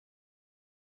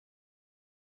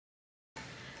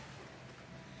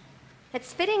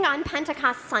It's fitting on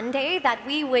Pentecost Sunday that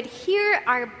we would hear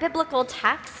our biblical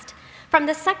text from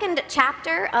the second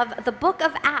chapter of the book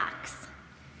of Acts.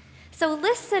 So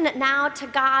listen now to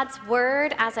God's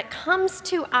word as it comes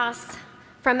to us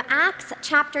from Acts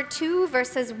chapter 2,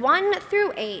 verses 1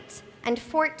 through 8 and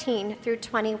 14 through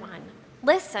 21.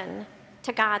 Listen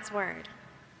to God's word.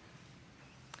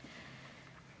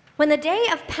 When the day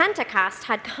of Pentecost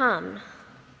had come,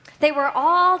 they were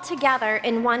all together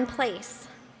in one place.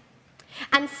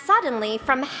 And suddenly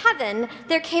from heaven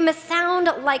there came a sound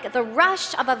like the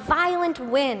rush of a violent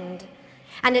wind,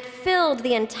 and it filled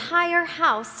the entire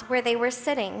house where they were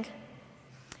sitting.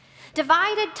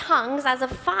 Divided tongues as of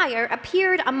fire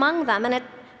appeared among them, and a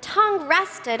tongue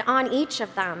rested on each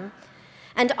of them,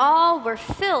 and all were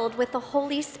filled with the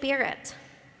Holy Spirit.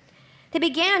 They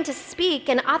began to speak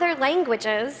in other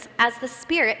languages as the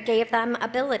Spirit gave them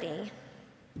ability.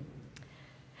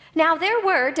 Now there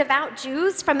were devout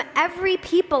Jews from every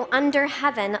people under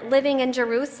heaven living in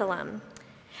Jerusalem.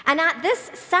 And at this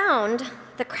sound,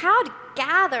 the crowd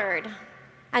gathered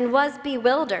and was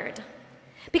bewildered,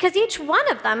 because each one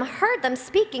of them heard them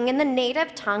speaking in the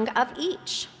native tongue of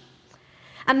each.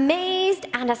 Amazed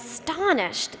and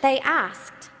astonished, they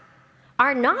asked,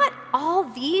 "Are not all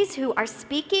these who are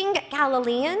speaking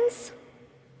Galileans?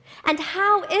 And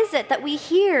how is it that we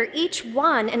hear each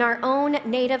one in our own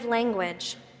native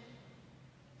language?"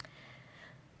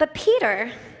 But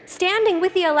Peter, standing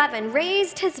with the 11,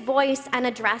 raised his voice and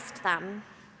addressed them.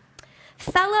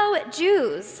 "Fellow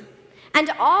Jews,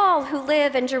 and all who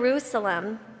live in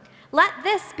Jerusalem, let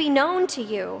this be known to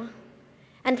you,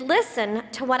 and listen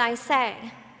to what I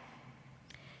say.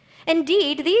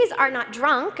 Indeed, these are not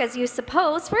drunk, as you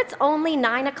suppose, for it's only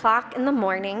 9 o'clock in the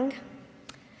morning.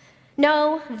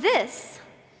 No, this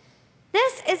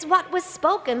is what was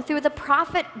spoken through the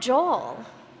prophet Joel.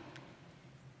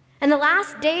 In the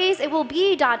last days it will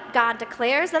be, God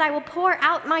declares, that I will pour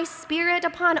out my Spirit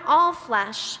upon all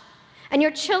flesh, and your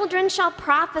children shall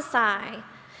prophesy.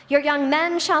 Your young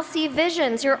men shall see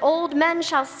visions, your old men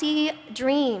shall see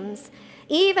dreams.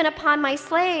 Even upon my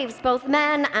slaves, both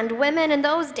men and women, in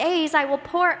those days I will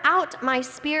pour out my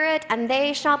Spirit, and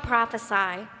they shall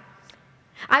prophesy.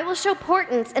 I will show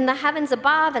portents in the heavens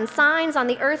above and signs on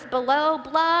the earth below,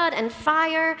 blood and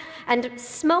fire and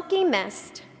smoky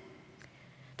mist.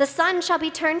 The sun shall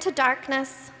be turned to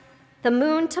darkness, the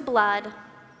moon to blood,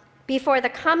 before the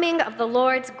coming of the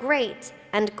Lord's great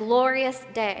and glorious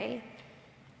day.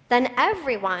 Then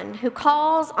everyone who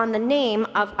calls on the name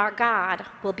of our God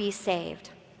will be saved."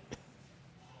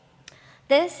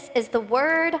 This is the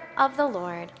word of the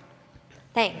Lord.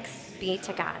 Thanks be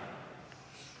to God.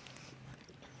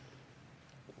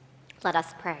 Let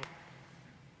us pray.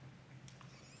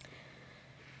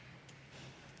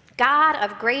 God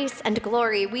of grace and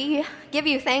glory, we give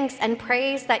you thanks and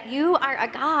praise that you are a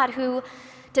God who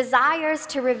desires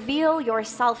to reveal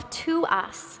yourself to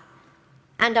us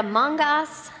and among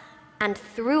us and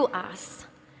through us.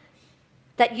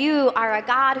 That you are a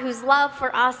God whose love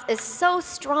for us is so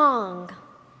strong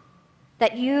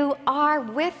that you are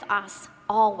with us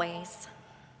always.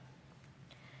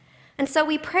 And so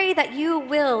we pray that you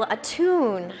will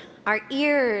attune our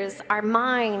ears, our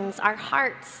minds, our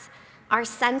hearts, our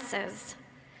senses,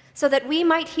 so that we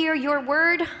might hear your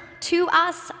word to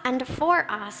us and for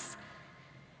us,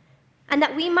 and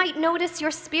that we might notice your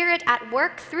Spirit at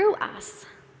work through us,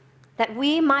 that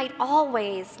we might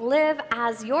always live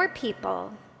as your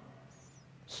people,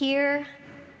 here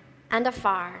and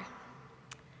afar.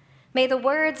 May the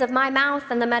words of my mouth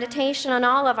and the meditation on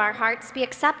all of our hearts be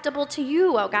acceptable to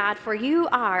you, O God, for you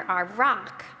are our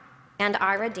rock and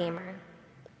our Redeemer.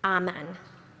 Amen.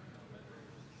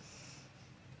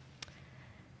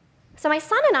 So my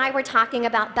son and I were talking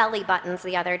about belly buttons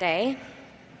the other day.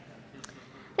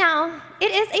 Now, it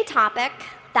is a topic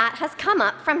that has come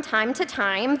up from time to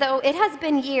time, though it has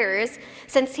been years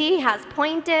since he has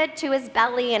pointed to his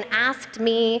belly and asked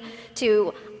me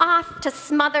to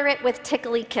smother it with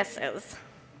tickly kisses.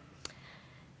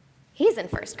 He's in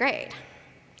first grade.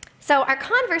 So our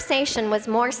conversation was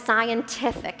more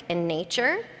scientific in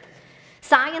nature.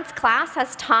 Science class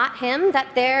has taught him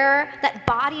that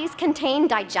bodies contain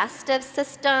digestive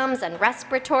systems and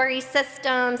respiratory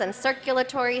systems and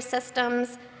circulatory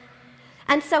systems.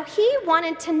 And so he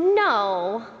wanted to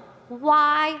know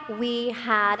why we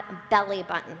had belly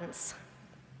buttons.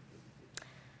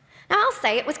 Now I'll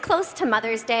say it was close to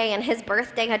Mother's Day and his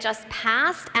birthday had just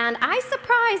passed, and I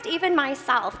surprised even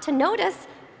myself to notice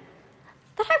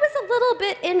that I was a little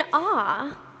bit in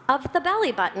awe of the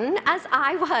belly button as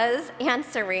I was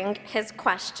answering his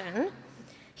question.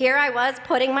 Here I was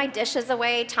putting my dishes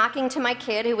away, talking to my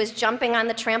kid who was jumping on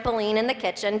the trampoline in the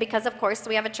kitchen, because of course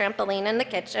we have a trampoline in the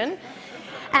kitchen.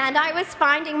 And I was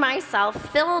finding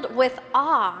myself filled with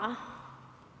awe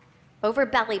over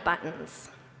belly buttons.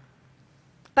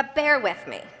 But bear with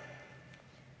me.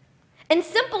 In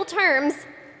simple terms,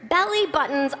 belly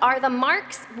buttons are the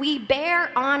marks we bear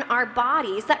on our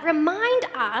bodies that remind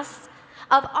us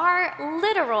of our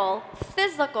literal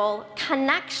physical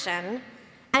connection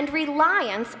and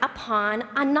reliance upon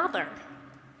another.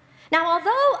 Now,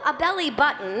 although a belly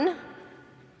button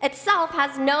itself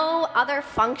has no other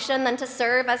function than to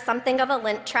serve as something of a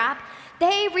lint trap,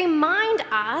 they remind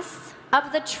us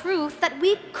of the truth that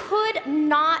we could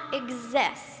not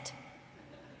exist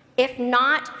if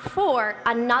not for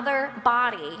another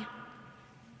body,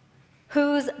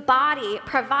 whose body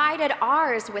provided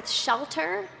ours with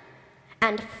shelter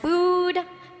and food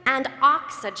and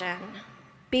oxygen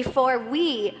before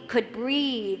we could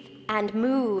breathe and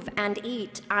move and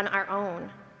eat on our own.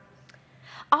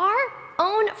 Our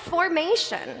own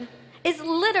formation is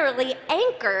literally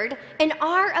anchored in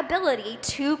our ability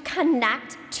to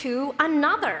connect to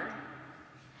another.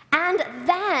 And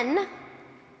then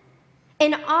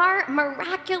in our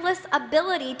miraculous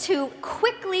ability to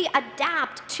quickly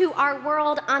adapt to our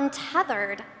world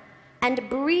untethered and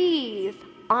breathe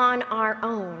on our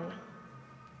own.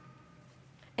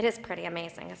 It is pretty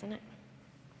amazing, isn't it?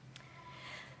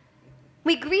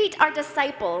 We greet our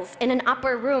disciples in an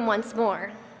upper room once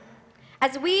more,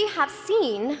 as we have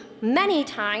seen many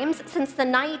times since the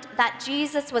night that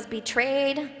Jesus was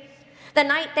betrayed, the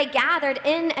night they gathered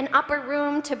in an upper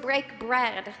room to break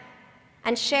bread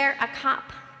and share a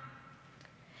cup.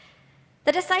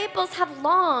 The disciples have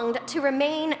longed to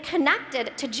remain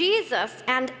connected to Jesus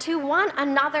and to one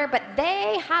another, but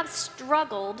they have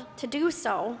struggled to do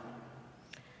so.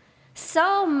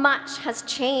 So much has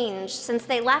changed since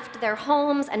they left their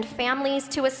homes and families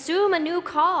to assume a new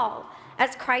call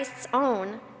as Christ's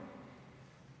own.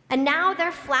 And now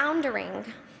they're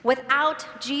floundering without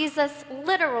Jesus'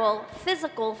 literal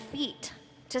physical feet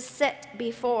to sit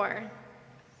before.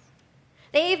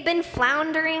 They've been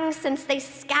floundering since they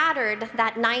scattered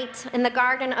that night in the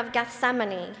Garden of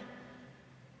Gethsemane,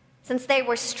 since they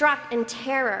were struck in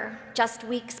terror just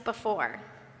weeks before.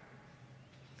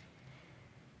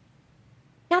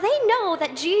 Now they know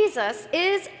that Jesus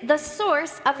is the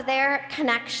source of their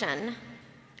connection.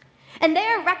 In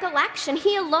their recollection,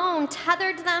 he alone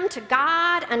tethered them to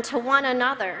God and to one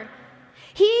another.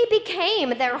 He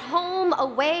became their home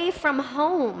away from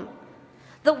home,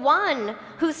 the one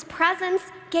whose presence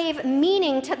gave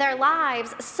meaning to their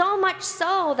lives, so much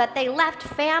so that they left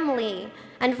family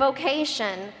and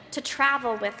vocation to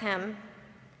travel with him.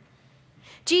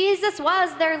 Jesus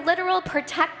was their literal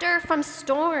protector from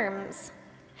storms.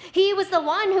 He was the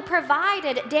one who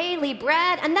provided daily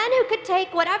bread and then who could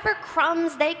take whatever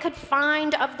crumbs they could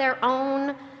find of their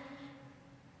own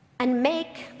and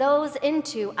make those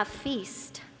into a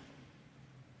feast.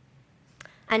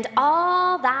 And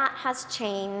all that has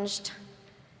changed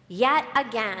yet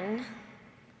again.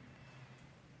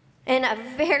 In a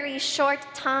very short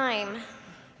time,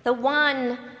 the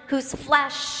one whose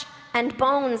flesh and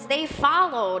bones they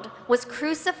followed was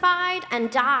crucified and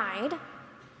died,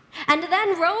 and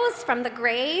then rose from the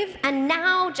grave, and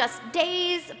now, just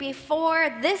days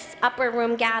before this upper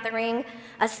room gathering,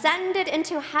 ascended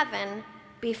into heaven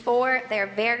before their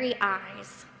very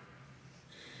eyes.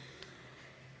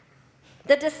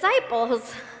 The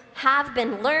disciples have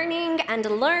been learning and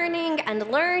learning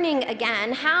and learning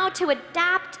again how to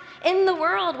adapt in the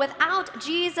world without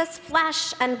Jesus'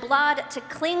 flesh and blood to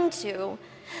cling to,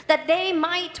 that they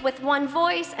might with one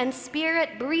voice and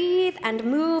spirit breathe and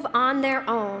move on their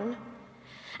own.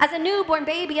 As a newborn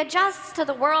baby adjusts to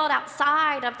the world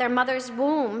outside of their mother's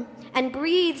womb and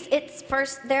breathes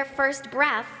their first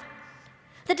breath,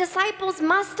 the disciples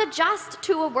must adjust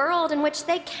to a world in which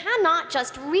they cannot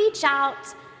just reach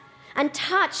out and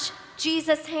touch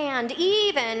Jesus' hand,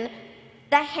 even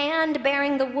the hand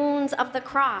bearing the wounds of the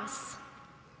cross.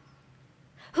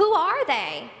 Who are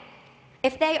they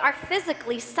if they are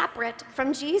physically separate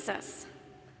from Jesus?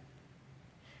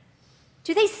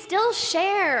 Do they still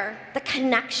share the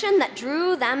connection that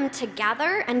drew them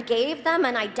together and gave them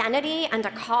an identity and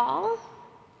a call?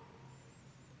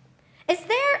 Is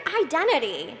their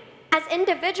identity as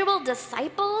individual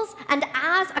disciples and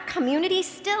as a community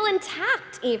still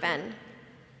intact even?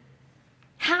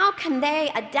 How can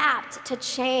they adapt to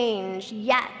change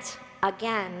yet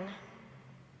again?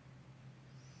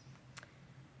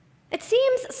 It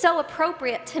seems so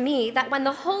appropriate to me that when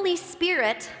the Holy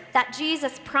Spirit that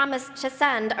Jesus promised to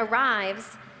send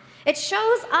arrives, It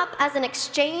shows up as an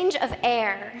exchange of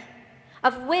air,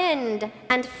 of wind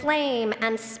and flame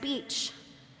and speech.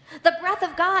 The breath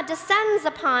of God descends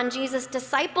upon Jesus'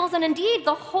 disciples and indeed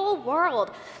the whole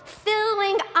world,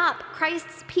 filling up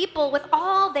Christ's people with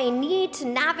all they need to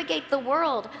navigate the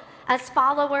world as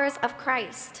followers of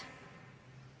Christ.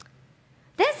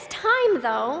 This time,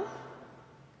 though,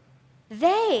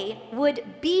 they would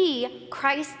be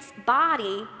Christ's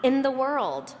body in the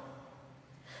world.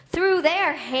 Through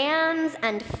their hands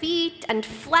and feet and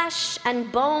flesh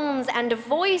and bones and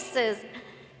voices,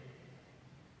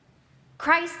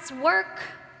 Christ's work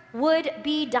would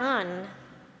be done.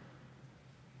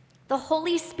 The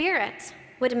Holy Spirit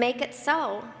would make it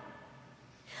so.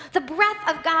 The breath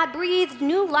of God breathed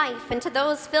new life into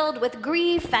those filled with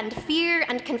grief and fear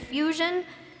and confusion,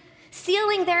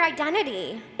 sealing their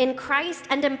identity in Christ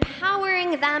and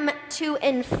empowering them to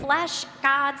enflesh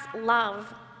God's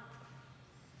love.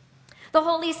 The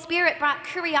Holy Spirit brought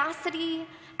curiosity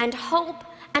and hope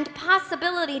and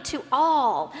possibility to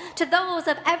all, to those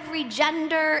of every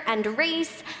gender and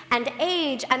race and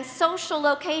age and social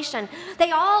location.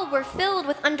 They all were filled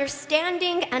with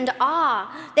understanding and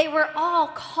awe. They were all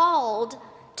called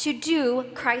to do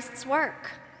Christ's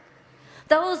work.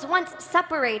 Those once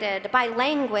separated by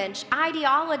language,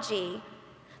 ideology,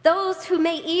 those who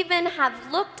may even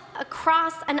have looked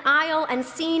across an aisle and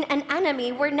seen an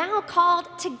enemy were now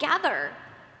called together.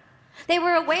 They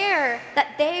were aware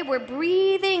that they were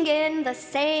breathing in the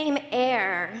same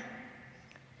air,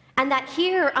 and that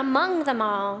here among them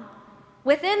all,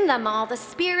 within them all, the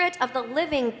Spirit of the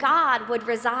living God would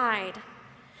reside,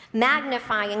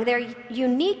 magnifying their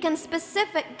unique and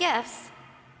specific gifts,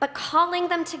 but calling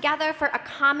them together for a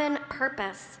common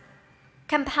purpose,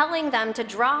 compelling them to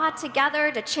draw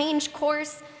together, to change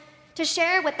course, to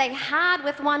share what they had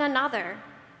with one another,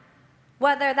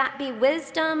 whether that be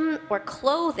wisdom or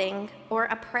clothing or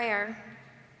a prayer.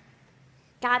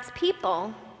 God's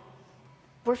people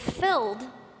were filled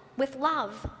with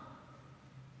love.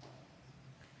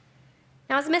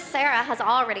 Now, as Miss Sarah has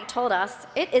already told us,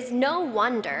 it is no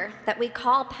wonder that we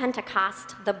call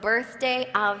Pentecost the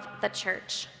birthday of the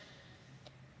church.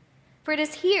 For it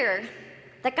is here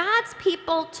that God's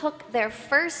people took their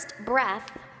first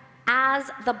breath as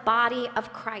the body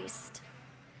of Christ.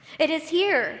 It is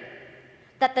here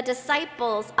that the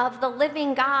disciples of the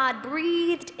living God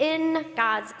breathed in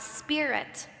God's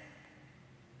Spirit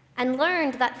and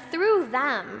learned that through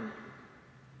them,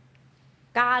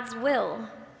 God's will,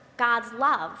 God's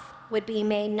love would be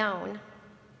made known.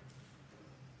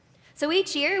 So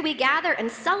each year we gather and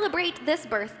celebrate this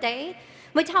birthday.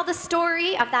 We tell the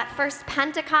story of that first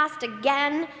Pentecost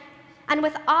again, and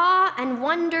with awe and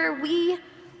wonder, we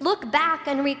look back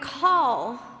and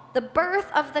recall the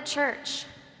birth of the church.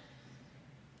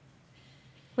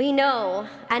 We know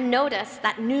and notice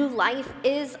that new life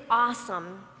is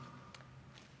awesome,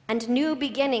 and new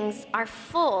beginnings are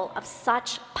full of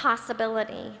such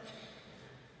possibility.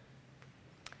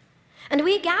 And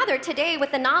we gather today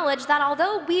with the knowledge that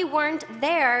although we weren't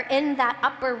there in that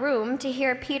upper room to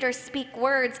hear Peter speak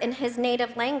words in his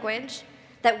native language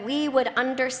that we would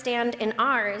understand in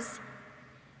ours,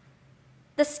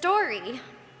 the story,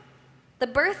 the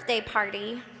birthday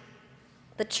party,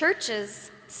 the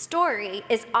church's story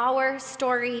is our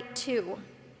story too.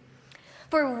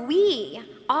 For we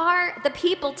are the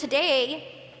people today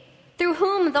through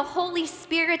whom the Holy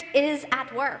Spirit is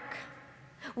at work.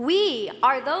 We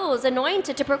are those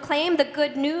anointed to proclaim the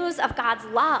good news of God's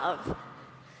love,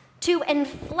 to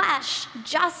enflesh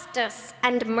justice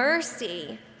and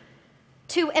mercy,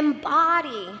 to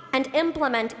embody and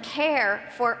implement care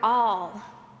for all.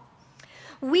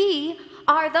 We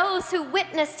are those who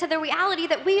witness to the reality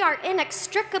that we are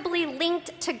inextricably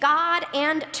linked to God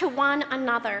and to one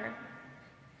another,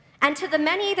 and to the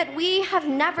many that we have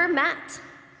never met,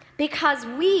 because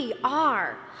we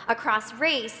are, across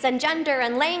race and gender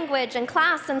and language and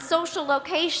class and social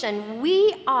location,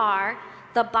 we are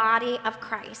the body of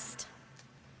Christ.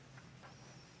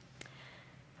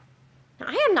 Now,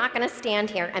 I am not going to stand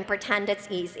here and pretend it's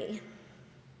easy.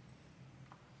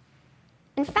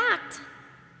 In fact,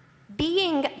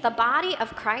 being the body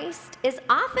of Christ is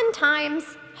oftentimes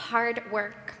hard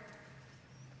work.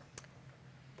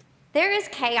 There is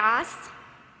chaos,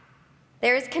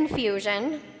 there is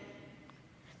confusion,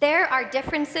 there are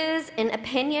differences in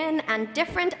opinion and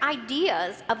different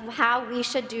ideas of how we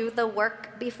should do the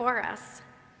work before us.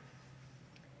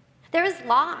 There is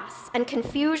loss and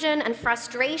confusion and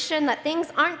frustration that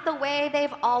things aren't the way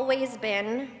they've always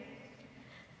been,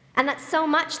 and that so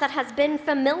much that has been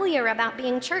familiar about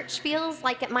being church feels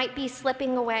like it might be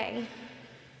slipping away.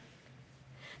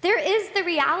 There is the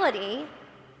reality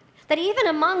that even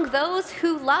among those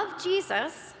who love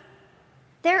Jesus,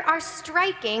 there are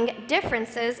striking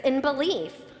differences in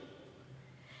belief.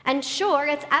 And sure,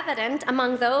 it's evident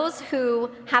among those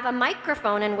who have a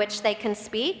microphone in which they can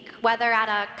speak, whether at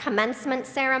a commencement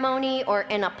ceremony or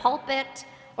in a pulpit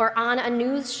or on a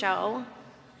news show.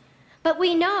 But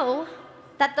we know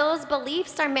that those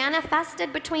beliefs are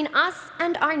manifested between us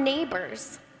and our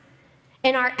neighbors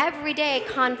in our everyday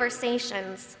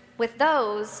conversations with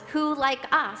those who,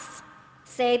 like us,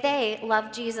 say they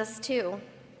love Jesus too.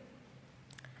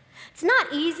 It's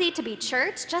not easy to be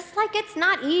church, just like it's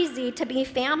not easy to be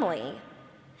family.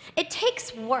 It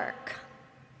takes work.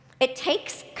 It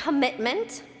takes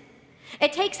commitment.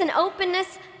 It takes an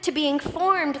openness to being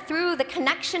formed through the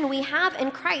connection we have in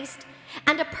Christ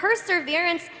and a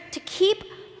perseverance to keep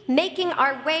making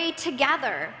our way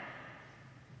together,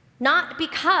 not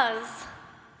because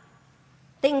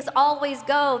things always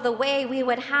go the way we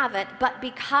would have it, but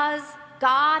because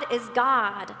God is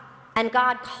God, and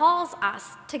God calls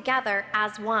us together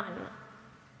as one.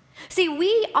 See,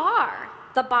 we are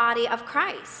the body of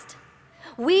Christ.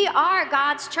 We are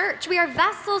God's church. We are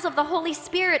vessels of the Holy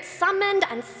Spirit, summoned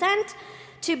and sent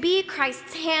to be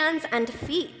Christ's hands and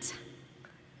feet.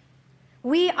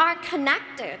 We are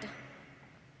connected.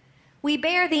 We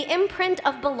bear the imprint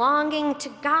of belonging to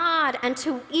God and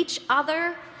to each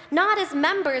other, not as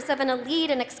members of an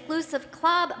elite and exclusive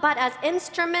club, but as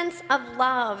instruments of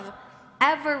love,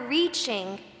 ever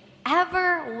reaching,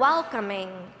 ever welcoming,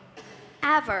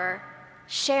 ever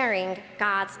sharing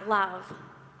God's love.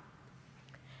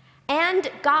 And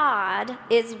God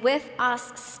is with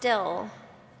us still.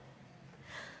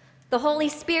 The Holy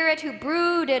Spirit who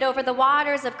brooded over the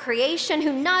waters of creation,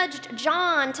 who nudged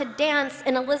John to dance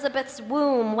in Elizabeth's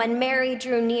womb when Mary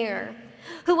drew near,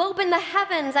 who opened the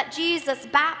heavens at Jesus'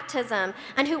 baptism,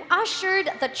 and who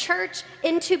ushered the church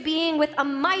into being with a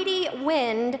mighty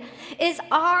wind, is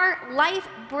our life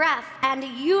breath and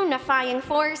unifying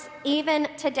force even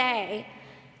today.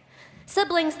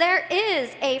 Siblings, there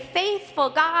is a faithful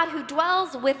God who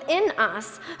dwells within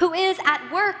us, who is at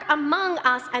work among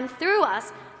us and through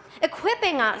us,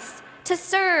 equipping us to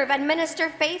serve and minister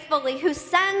faithfully, who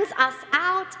sends us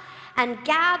out and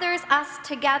gathers us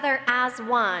together as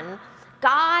one.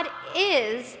 God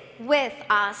is with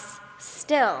us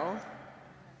still.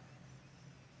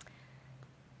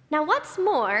 Now, what's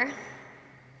more,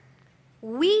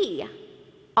 we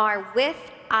are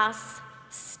with us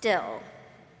still.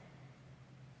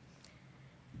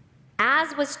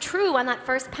 As was true on that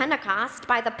first Pentecost,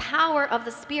 by the power of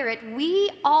the Spirit,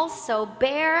 we also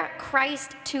bear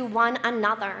Christ to one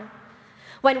another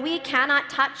when we cannot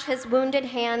touch his wounded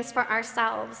hands for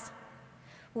ourselves.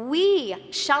 We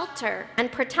shelter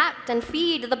and protect and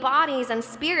feed the bodies and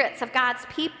spirits of God's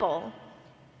people.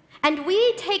 And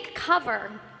we take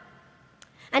cover,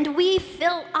 and we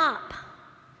fill up,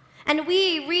 and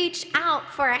we reach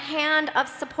out for a hand of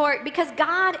support because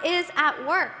God is at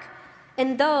work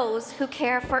in those who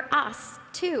care for us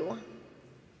too.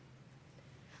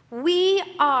 We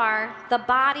are the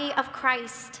body of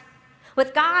Christ,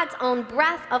 with God's own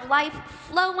breath of life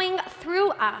flowing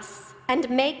through us and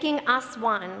making us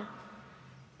one.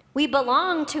 We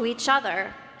belong to each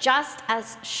other just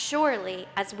as surely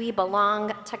as we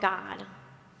belong to God.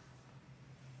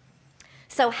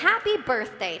 So happy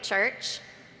birthday, church.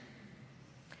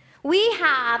 We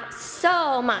have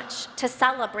so much to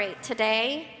celebrate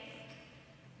today.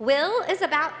 Will is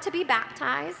about to be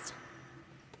baptized.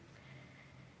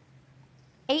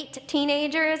 8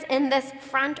 teenagers in this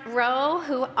front row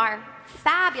who are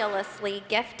fabulously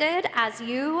gifted, as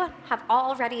you have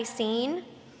already seen,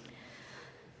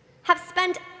 have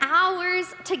spent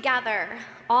hours together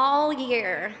all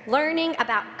year learning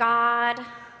about God,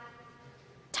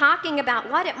 talking about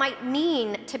what it might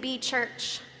mean to be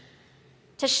church,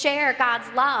 to share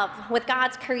God's love with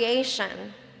God's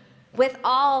creation, with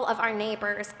all of our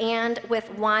neighbors, and with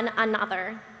one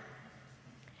another.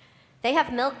 They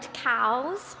have milked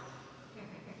cows.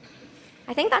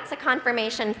 I think that's a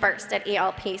confirmation first at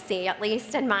ELPC, at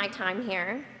least in my time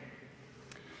here.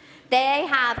 They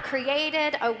have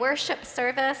created a worship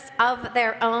service of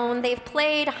their own. They've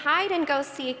played hide and go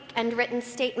seek and written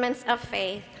statements of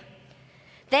faith.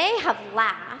 They have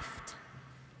laughed.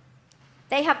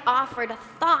 They have offered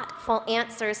thoughtful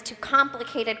answers to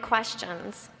complicated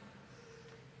questions.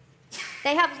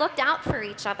 They have looked out for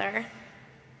each other.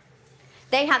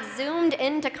 They have zoomed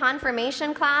into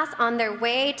confirmation class on their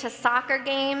way to soccer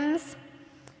games.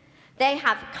 They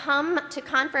have come to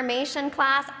confirmation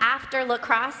class after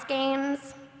lacrosse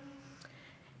games.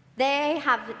 They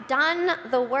have done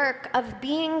the work of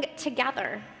being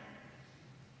together.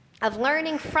 of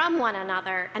learning from one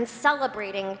another and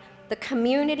celebrating the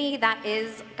community that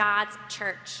is God's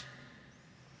church.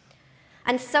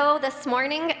 And so this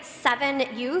morning,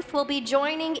 7 youth will be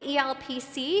joining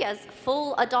ELPC as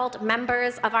full adult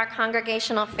members of our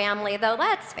congregational family, though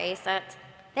let's face it,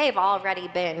 they've already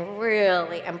been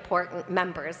really important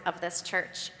members of this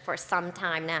church for some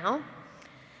time now.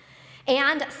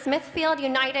 And Smithfield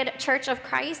United Church of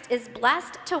Christ is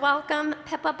blessed to welcome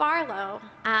Pippa Barlow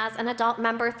as an adult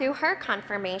member through her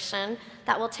confirmation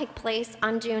that will take place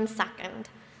on June 2nd.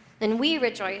 And we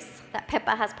rejoice that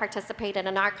Pippa has participated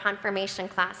in our confirmation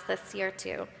class this year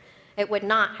too. It would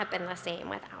not have been the same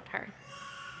without her.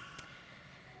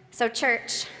 So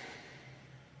church,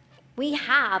 we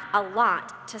have a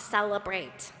lot to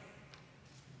celebrate.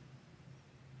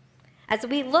 As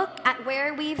we look at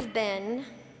where we've been,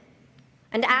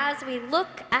 and as we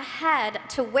look ahead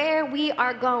to where we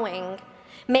are going,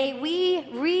 may we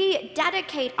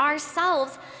rededicate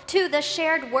ourselves to the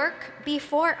shared work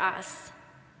before us,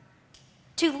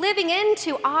 to living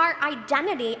into our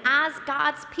identity as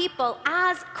God's people,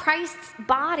 as Christ's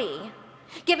body,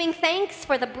 giving thanks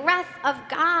for the breath of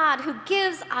God who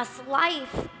gives us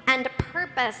life and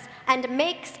purpose and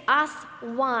makes us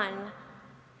one.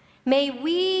 May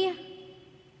we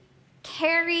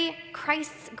carry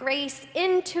Christ's grace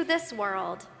into this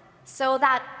world so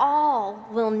that all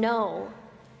will know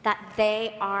that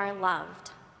they are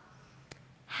loved.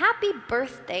 Happy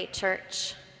birthday,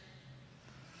 church.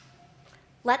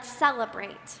 Let's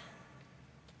celebrate.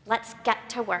 Let's get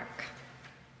to work.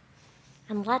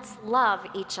 And let's love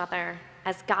each other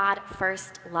as God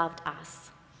first loved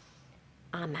us.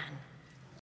 Amen.